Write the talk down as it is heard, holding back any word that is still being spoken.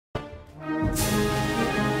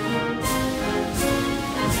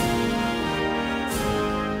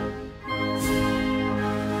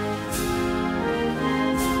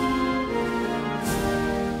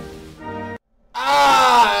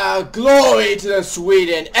Glory to the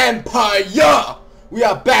Sweden Empire! We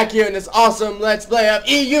are back here in this awesome Let's Play of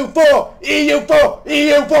EU4! EU4!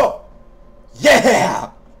 EU4! Yeah!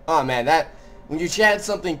 Oh man, that... When you chant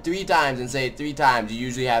something 3 times and say it 3 times, you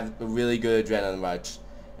usually have a really good adrenaline rush.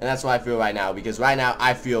 And that's what I feel right now, because right now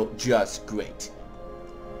I feel just great.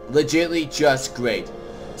 Legitly just great.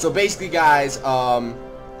 So basically guys, I'm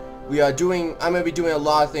going to be doing a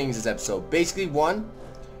lot of things this episode. Basically, one,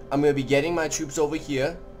 I'm going to be getting my troops over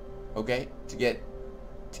here. Okay, to get,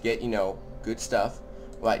 you know, good stuff.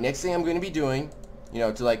 Right, next thing I'm going to be doing, you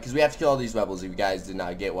know, because we have to kill all these rebels if you guys did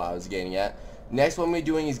not get what I was getting at. Next one we're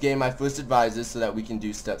doing is getting my first advisor so that we can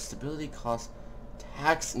do stuff. Stability, cost,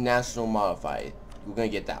 tax, national modifier. We're going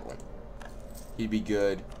to get that one. He'd be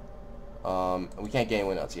good. We can't get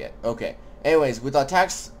anyone else yet. Okay. Anyways, with our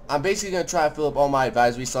tax, I'm basically going to try to fill up all my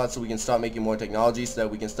advisory slots so we can start making more technology so that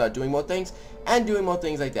we can start doing more things and doing more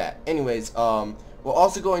things like that. Anyways, we're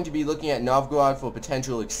also going to be looking at Novgorod for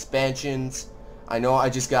potential expansions. I know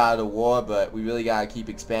I just got out of war, but we really got to keep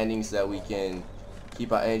expanding so that we can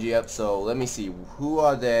keep our energy up. So let me see. Who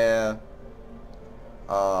are their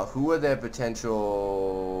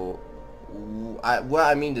potential... what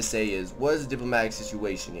I mean to say is, what is the diplomatic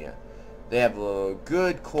situation here? They have a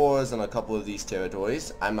good cores on a couple of these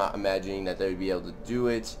territories. I'm not imagining that they would be able to do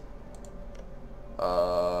it.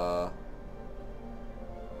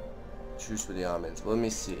 Truce with the Ottomans. Well, let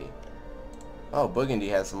me see. Oh, Burgundy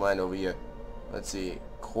has some land over here. Let's see.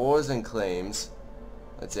 Cores and claims.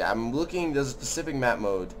 Let's see. I'm looking. There's a specific map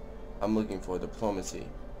mode I'm looking for. Diplomacy.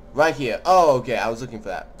 Right here. Oh, okay. I was looking for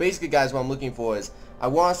that. Basically, guys, what I'm looking for is I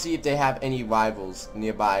want to see if they have any rivals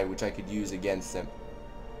nearby which I could use against them.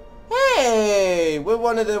 Hey! We're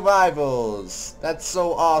one of the rivals! That's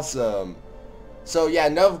so awesome! So yeah,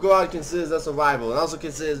 Novgorod considers us a rival and also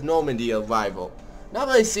considers Normandy a rival. Not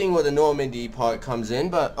really seeing where the Normandy part comes in,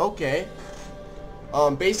 but okay.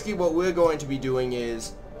 Basically what we're going to be doing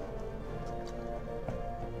is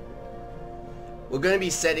we're going to be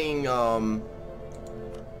setting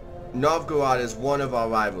Novgorod as one of our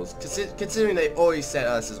rivals. Considering they already set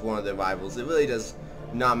us as one of their rivals, it really does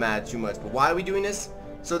not matter too much. But why are we doing this?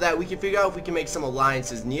 So that we can figure out if we can make some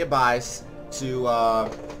alliances nearby to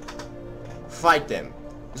fight them.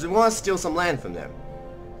 Because we want to steal some land from them.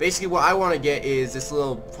 Basically what I want to get is this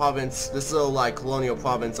little province, this little like colonial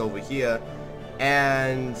province over here.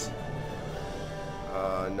 And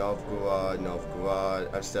Novgorod,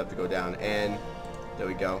 I still have to go down, and there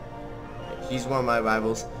we go. He's one of my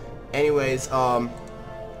rivals. Anyways,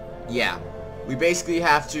 yeah. We basically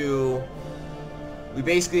have to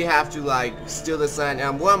like steal this land.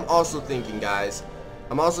 And what I'm also thinking, guys,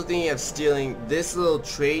 I'm also thinking of stealing this little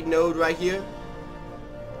trade node right here.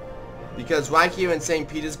 Because right here in St.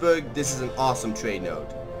 Petersburg, this is an awesome trade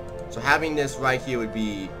node. So having this right here would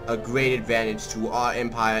be a great advantage to our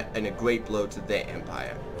empire and a great blow to their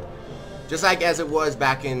empire. Just like as it was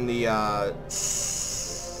back in the,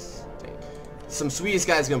 some Swedish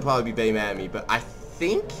guys are gonna probably be very mad at me, but I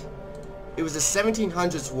think it was the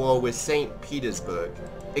 1700s war with St. Petersburg.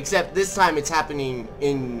 Except this time it's happening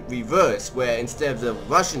in reverse, where instead of the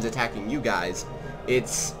Russians attacking you guys,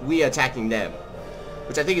 it's we attacking them.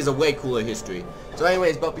 Which I think is a way cooler history. So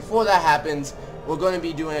anyways, but before that happens, we're going to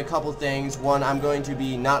be doing a couple things. One, I'm going to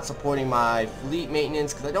be not supporting my fleet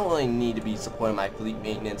maintenance, because I don't really need to be supporting my fleet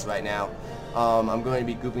maintenance right now. I'm going to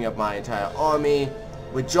be grouping up my entire army.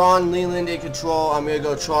 With John Leland in control, I'm going to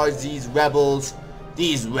go charge these rebels.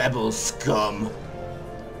 These rebel scum.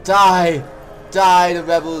 Die! Die, the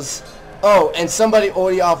rebels. Oh, and somebody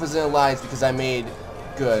already offers an alliance because I made...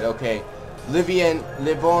 Good, okay. Livy and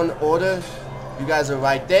Livon order. You guys are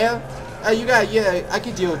right there. You guys, yeah, I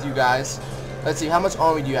can deal with you guys. Let's see, how much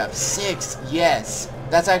army do you have? 6. Yes.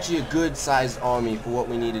 That's actually a good sized army for what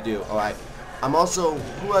we need to do. Alright. I'm also...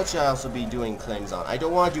 Who else should I also be doing claims on? I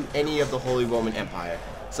don't want to do any of the Holy Roman Empire.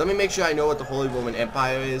 So let me make sure I know what the Holy Roman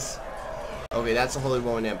Empire is. Okay, that's the Holy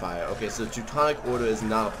Roman Empire. Okay, so the Teutonic Order is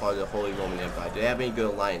not a part of the Holy Roman Empire. Do they have any good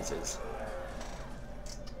alliances?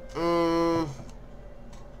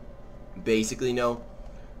 Basically, no.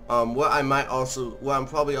 What I'm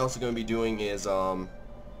probably also going to be doing is, good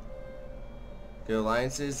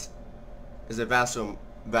alliances? Is a vassal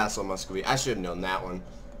Muscovy. I should have known that one.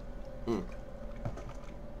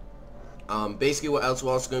 Basically what else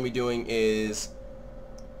we're also going to be doing is...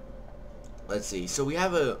 Let's see. So we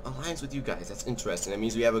have an alliance with you guys. That's interesting. That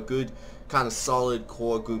means we have a good, kind of solid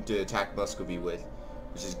core group to attack Muscovy with,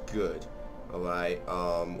 which is good. Alright.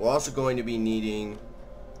 We're also going to be needing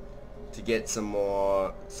to get some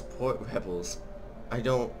more support rebels.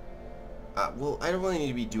 Well, I don't really need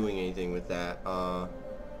to be doing anything with that.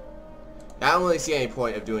 I don't really see any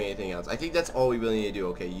point of doing anything else. I think that's all we really need to do.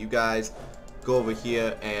 Okay, you guys go over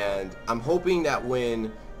here, and I'm hoping that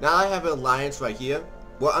now I have an alliance right here,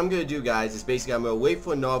 what I'm going to do, guys, is basically I'm going to wait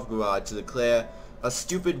for Novgorod to declare a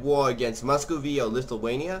stupid war against Muscovy or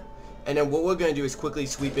Lithuania, and then what we're going to do is quickly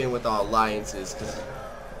sweep in with our alliances,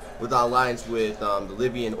 with our alliance with the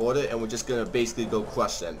Libyan Order, and we're just going to basically go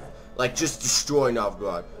crush them. Like, just destroy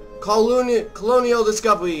Novgorod. Colonial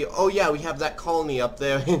discovery. Oh yeah, we have that colony up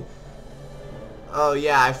there. Oh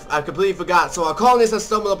yeah, I completely forgot. So our colonists have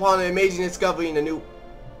stumbled upon an amazing discovery in the new...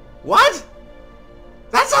 What?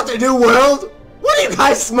 That's not the new world! What are you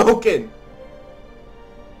guys smoking?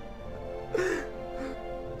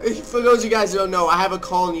 For those of you guys who don't know, I have a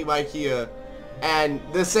colony right here, and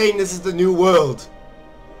they're saying this is the new world.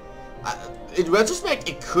 In retrospect,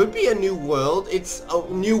 it could be a new world. It's a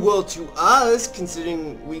new world to us,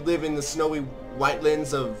 considering we live in the snowy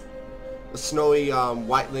whitelands of...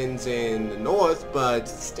 whitelands in the north, but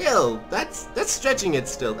still, that's stretching it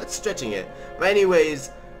still. That's stretching it. But anyways,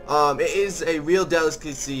 it is a real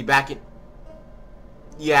delicacy back in...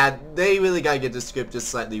 Yeah, they really gotta get the script just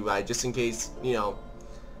slightly right, just in case, you know...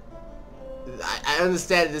 I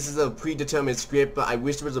understand this is a predetermined script, but I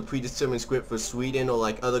wish there was a predetermined script for Sweden or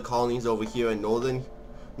like other colonies over here in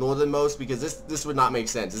northernmost, because this would not make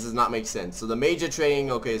sense. This does not make sense. So the major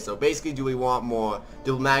trading, okay, so basically, do we want more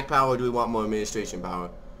diplomatic power or do we want more administration power?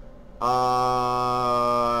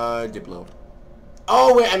 Diplo.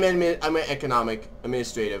 Oh wait, I meant economic,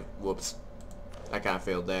 administrative. Whoops, I kind of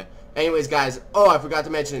failed there. Anyways, guys, oh, I forgot to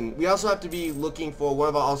mention, we also have to be looking for, one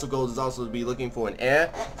of our also goals is also to be looking for an heir,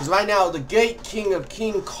 because right now, the great king of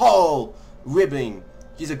King Carl Ribbing,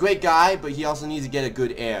 he's a great guy, but he also needs to get a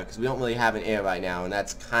good heir, because we don't really have an heir right now, and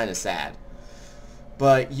that's kind of sad.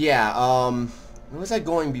 But, yeah, where was I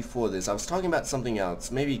going before this? I was talking about something else.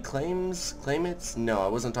 Maybe claimants? No, I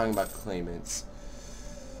wasn't talking about claimants.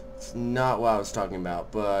 It's not what I was talking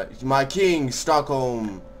about, but my king,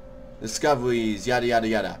 Stockholm, discoveries, yada yada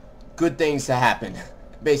yada. Good things to happen.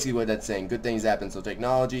 Basically what that's saying. Good things happen. So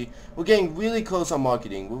technology. We're getting really close on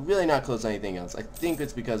marketing. We're really not close on anything else. I think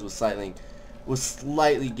it's because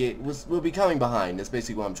we're becoming behind. That's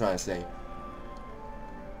basically what I'm trying to say.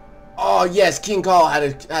 Oh yes, King Carl had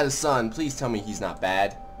a son. Please tell me he's not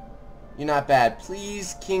bad. You're not bad.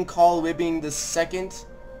 Please, King Carl Ribbing the second.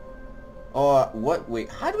 Or what? Wait,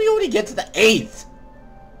 how do we already get to the 8th?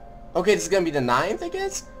 Okay, this is gonna be the 9th, I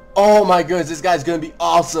guess. Oh my goodness, this guy's gonna be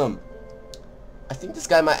awesome. I think this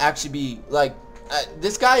guy might actually be, like,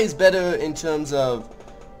 this guy is better in terms of,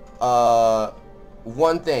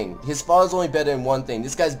 one thing. His father's only better in one thing.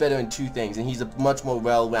 This guy's better in 2 things, and he's a much more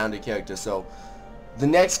well-rounded character, so the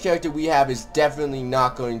next character we have is definitely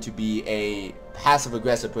not going to be a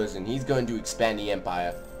passive-aggressive person. He's going to expand the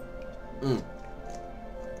empire. But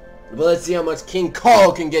let's see how much King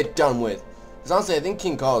Carl can get done with. Because honestly, I think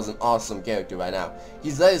King Carl is an awesome character right now.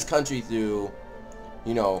 He's led his country through,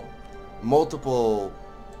 you know, multiple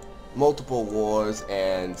wars,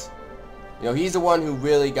 and you know, he's the one who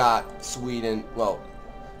really got Sweden. Well,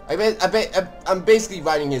 I'm basically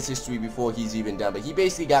writing his history before he's even done, but he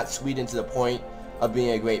basically got Sweden to the point of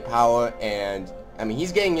being a great power, and I mean,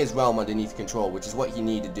 he's getting his realm underneath control, which is what he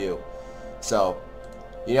needed to do. So,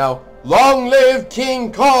 you know, long live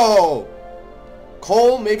King Carl!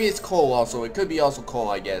 Coal? Maybe it's coal also. It could be also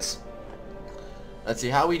coal, I guess. Let's see,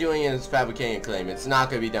 how are we doing in this fabricating a claim? It's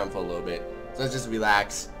not going to be done for a little bit. So let's just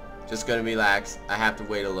relax. Just going to relax. I have to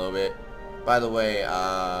wait a little bit. By the way,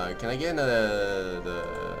 can I get another...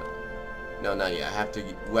 No, not yet.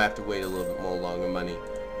 We'll have to wait a little bit more longer money.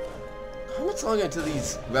 How much longer until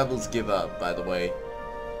these rebels give up, by the way?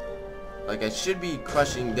 Like, I should be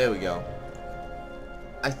crushing... There we go.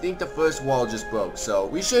 I think the first wall just broke, so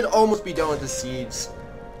we should almost be done with the siege.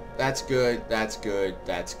 That's good, that's good,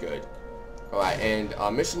 that's good. Alright, and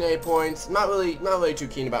missionary points, not really too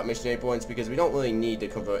keen about missionary points because we don't really need to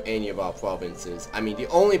convert any of our provinces. I mean, the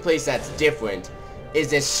only place that's different is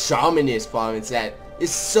this shamanist province that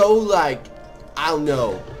is so, like, I don't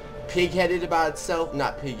know, pig-headed about itself,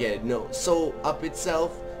 not pig-headed, no, so up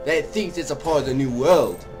itself that it thinks it's a part of the new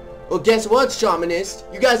world. Well, guess what,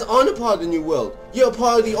 shamanist? You guys aren't a part of the new world. You're a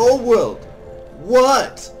part of the old world.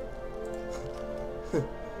 What?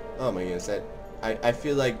 Oh my goodness, I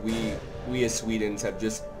feel like we as Swedes have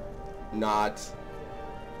just not...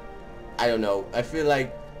 I don't know. I feel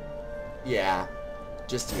like... Yeah.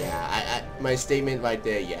 Just yeah. My statement right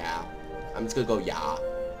there, yeah. I'm just gonna go yeah.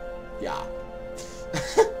 Yeah.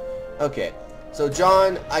 Okay. So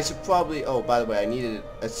John, I should probably... Oh, by the way, I needed...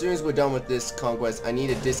 As soon as we're done with this conquest, I need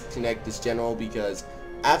to disconnect this general because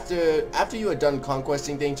after you are done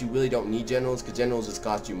conquesting things, you really don't need generals, because generals just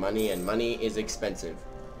cost you money, and money is expensive.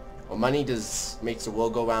 Well, money makes the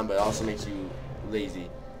world go round, but it also makes you lazy.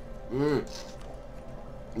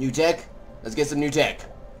 New tech? Let's get some new tech.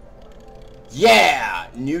 Yeah!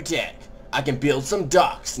 New tech. I can build some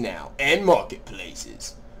docks now, and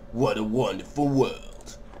marketplaces. What a wonderful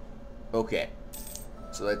world. Okay.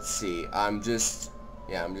 So let's see. I'm just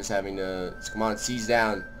having to... Come on, siege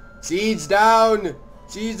down. Siege down!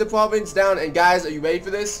 Siege the province down. And guys, are you ready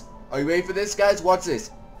for this? Are you ready for this, guys? Watch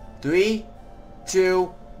this. 3, 2,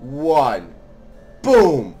 1.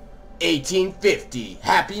 Boom! 1850.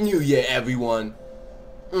 Happy New Year, everyone.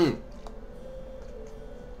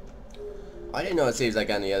 I didn't know it saves like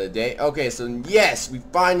on the other day. Okay, so yes, we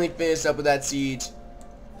finally finished up with that siege.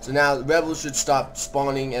 So now the rebels should stop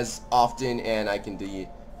spawning as often, and I can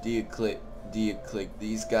de-click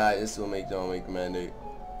these guys. This will make the army commander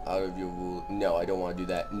out of your rule. No, I don't want to do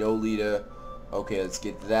that. No leader. Okay, let's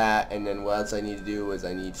get that. And then what else I need to do is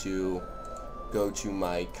I need to go to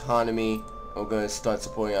my economy. I'm going to start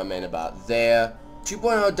supporting our men about there.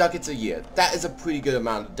 2.0 ducats a year. That is a pretty good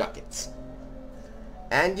amount of ducats.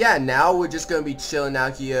 And yeah, now we're just going to be chilling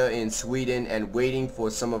out here in Sweden and waiting for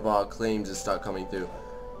some of our claims to start coming through.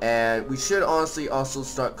 And we should honestly also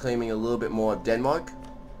start claiming a little bit more of Denmark.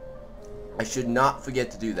 I should not forget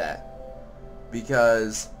to do that,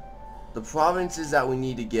 because the provinces that we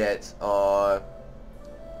need to get are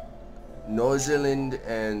Nordsjælland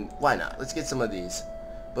and... why not? Let's get some of these.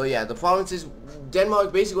 But yeah, the provinces...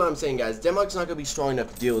 Denmark, basically what I'm saying, guys, Denmark's not going to be strong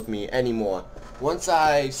enough to deal with me anymore. Once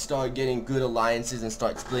I start getting good alliances and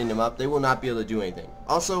start splitting them up, they will not be able to do anything.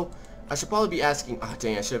 Also, I should probably be asking... oh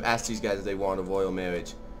dang, I should have asked these guys if they want a royal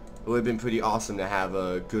marriage. It would have been pretty awesome to have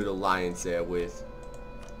a good alliance there with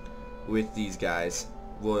these guys.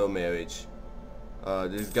 Royal marriage.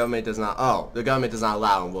 The government does not... oh, the government does not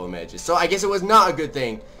allow royal marriages. So I guess it was not a good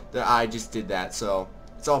thing that I just did that. So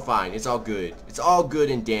it's all fine. It's all good. It's all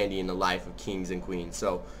good and dandy in the life of kings and queens.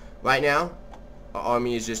 So right now, our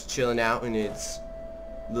army is just chilling out in its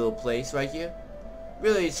little place right here.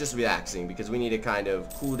 Really, it's just relaxing, because we need to kind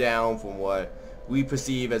of cool down from what we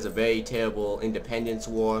perceive as a very terrible independence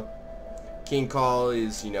war. King Carl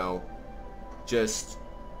is, you know, just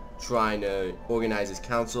trying to organize his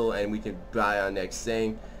council, and we can buy our next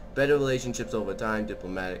thing. Better relationships over time,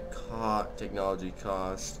 diplomatic technology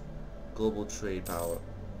cost, global trade power.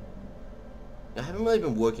 I haven't really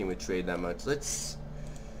been working with trade that much. Let's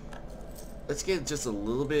get just a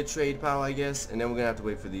little bit of trade power, I guess, and then we're gonna have to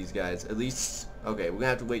wait for these guys. At least, okay, we're gonna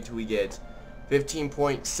have to wait till we get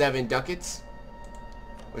 15.7 ducats,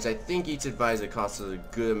 which I think each advisor costs a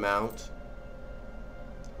good amount.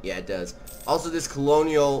 Yeah, it does. Also, this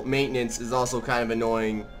colonial maintenance is also kind of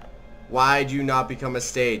annoying. Why do you not become a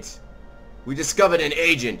state? We discovered an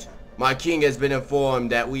agent. My king has been informed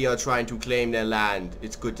that we are trying to claim their land.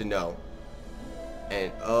 It's good to know.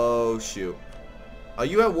 And, oh shoot. Are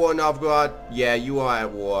you at war, Novgorod? Yeah, you are at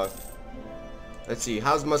war. Let's see,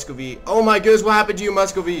 how's Muscovy? Oh my goodness, what happened to you,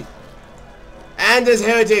 Muscovy? And there's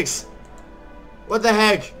heretics! What the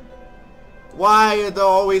heck? Why are there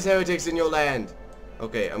always heretics in your land?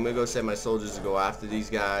 Okay, I'm gonna go send my soldiers to go after these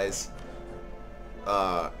guys.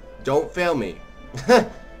 Don't fail me.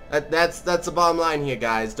 That's the bottom line here,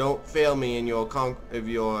 guys. Don't fail me in your if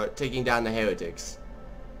you're taking down the heretics.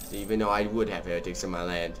 Even though I would have heretics in my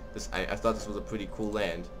land. I thought this was a pretty cool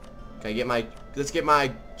land. Can I get my... let's get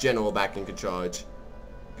my general back in charge.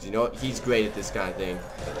 Because you know what? He's great at this kind of thing.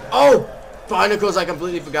 Oh! Barnacles, I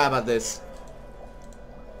completely forgot about this.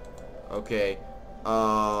 Okay.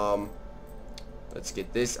 Let's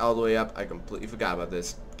get this all the way up. I completely forgot about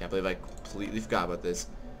this. Can't believe I completely forgot about this.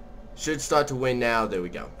 Should start to win now. There we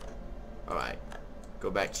go. Alright.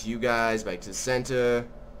 Go back to you guys. Back to the center.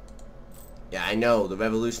 Yeah, I know. The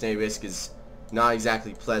revolutionary risk is not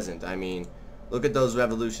exactly pleasant. I mean, look at those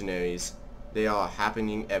revolutionaries. They are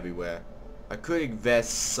happening everywhere. I could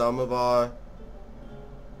invest some of our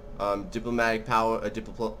diplomatic power,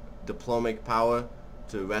 diplomatic power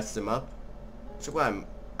to rest them up. So what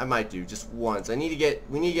I might do just once. We need to get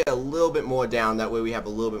a little bit more down. That way we have a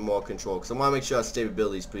little bit more control. Because I want to make sure our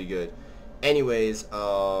stability is pretty good. Anyways,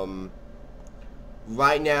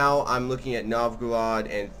 right now I'm looking at Novgorod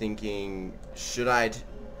and thinking, should I?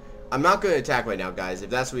 I'm not going to attack right now, guys. If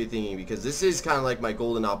that's what you're thinking, because this is kind of like my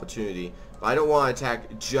golden opportunity. But I don't want to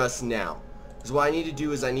attack just now. Because what I need to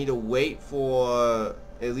do is I need to wait for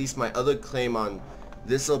at least my other claim on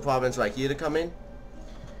this little province right here to come in.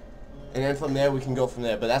 And then from there we can go from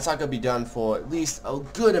there. But that's not going to be done for at least a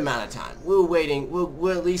good amount of time.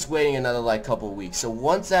 We're at least waiting another like couple of weeks. So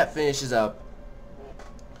once that finishes up,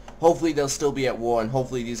 hopefully they'll still be at war, and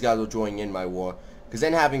hopefully these guys will join in my war. Because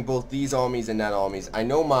then having both these armies and that armies, I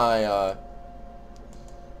know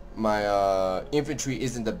my infantry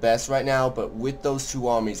isn't the best right now, but with those two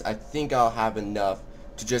armies, I think I'll have enough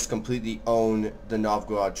to just completely own the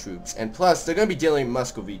Novgorod troops. And plus, they're going to be dealing with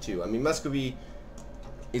Muscovy too. I mean, Muscovy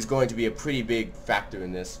is going to be a pretty big factor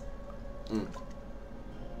in this.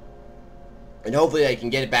 And hopefully I can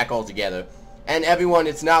get it back all together. And everyone,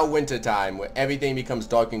 it's now winter time, where everything becomes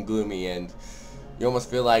dark and gloomy, and you almost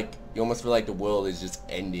feel like the world is just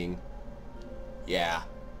ending. Yeah.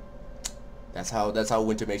 That's how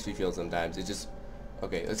winter makes me feel sometimes. It just,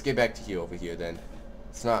 okay, let's get back to here over here then.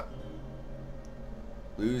 It's not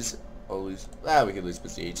lose. We could lose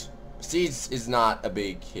prestige. Prestige is not a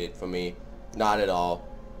big hit for me. Not at all.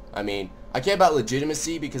 I mean, I care about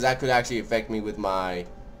legitimacy because that could actually affect me with my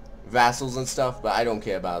vassals and stuff, but I don't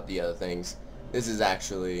care about the other things. This is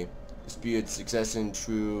actually disputed succession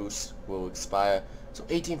truce will expire. So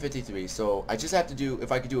 1853. So I just have to do,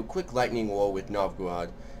 if I could do a quick lightning war with Novgorod,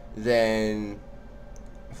 then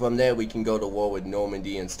from there we can go to war with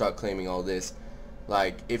Normandy and start claiming all this.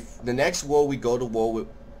 Like, if the next war we go to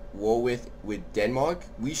war with Denmark,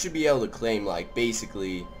 we should be able to claim, like,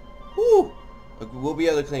 basically, whoo, like, we'll be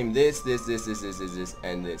able to claim this,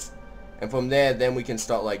 and this. And from there, then we can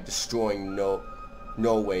start, like, destroying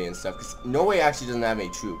Norway and stuff. Because Norway actually doesn't have any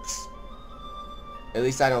troops. At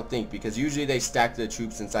least I don't think, because usually they stack their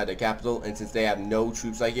troops inside the capital, and since they have no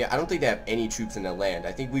troops like here, I don't think they have any troops in their land.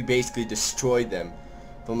 I think we basically destroyed them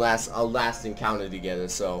from our last encounter together,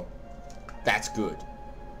 so that's good.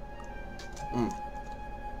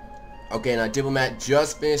 Okay, now Diplomat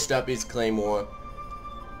just finished up his claymore.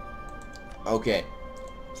 Okay,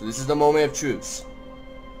 so this is the moment of truce.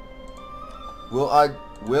 Will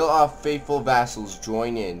our faithful vassals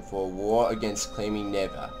join in for a war against claiming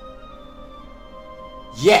Neva?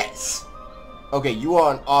 Yes! Okay, you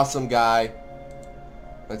are an awesome guy.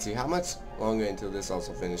 Let's see, how much longer until this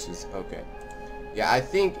also finishes? Okay. Yeah, I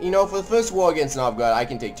think, you know, for the first war against Novgorod, I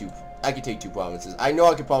can take two provinces. I know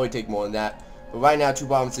I could probably take more than that, but right now 2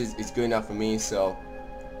 provinces is good enough for me, so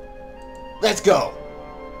let's go!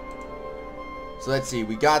 So let's see,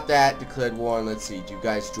 we got that, declared war, and let's see, do you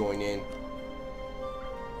guys join in?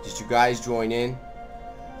 Did you guys join in?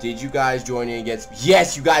 Did you guys join in against...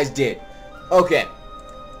 Yes, you guys did! Okay.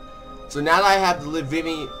 So now that I have the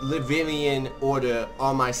Livonian order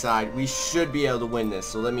on my side, we should be able to win this.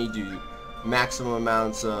 So let me do maximum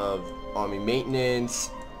amounts of army maintenance.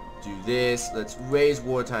 Do this. Let's raise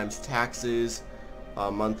war times taxes.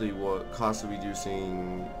 Monthly war cost of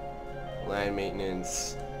reducing land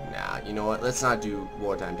maintenance. Nah, you know what? Let's not do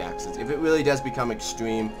wartime taxes. If it really does become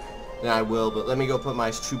extreme, then I will. But let me go put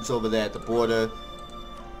my troops over there at the border.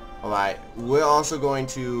 Alright, we're also going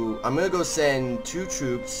to... I'm going to go send 2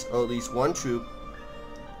 troops, or at least 1 troop.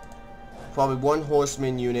 Probably 1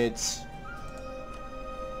 horseman unit.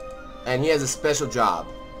 And he has a special job.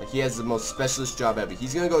 Like, he has the most specialist job ever.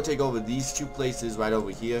 He's going to go take over these 2 places right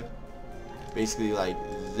over here. Basically like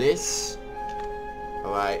this.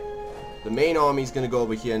 Alright. The main army is going to go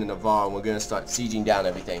over here in the Navarre, and we're going to start sieging down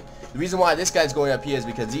everything. The reason why this guy's going up here is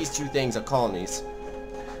because these 2 things are colonies.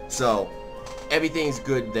 So... everything's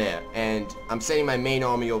good there, and I'm sending my main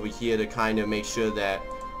army over here to kind of make sure that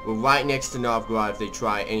we're right next to Novgorod if they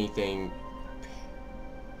try anything.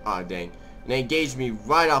 Ah, dang. And they engaged me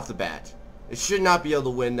right off the bat. It should not be able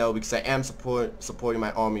to win though, because I am supporting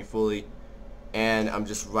my army fully, and I'm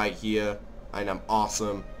just right here, and I'm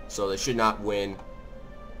awesome, so they should not win.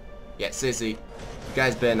 Yeah, seriously, you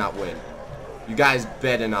guys better not win. You guys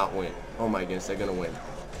better not win. Oh my goodness, they're gonna win.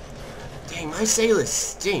 Dang, my sailors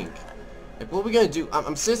stink. Like, what are we gonna do?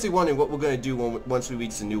 I'm seriously wondering what we're gonna do once we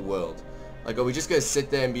reach the new world. Like, are we just gonna sit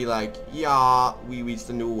there and be like, yeah, we reached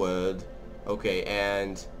the new world? Okay,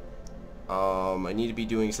 and I need to be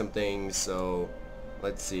doing some things, so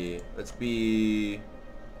let's see. Let's be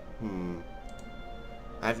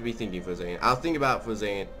I have to be thinking for a second. I'll think about for a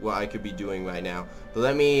second what I could be doing right now. But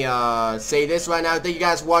let me say this right now. Thank you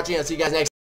guys for watching. I'll see you guys next time.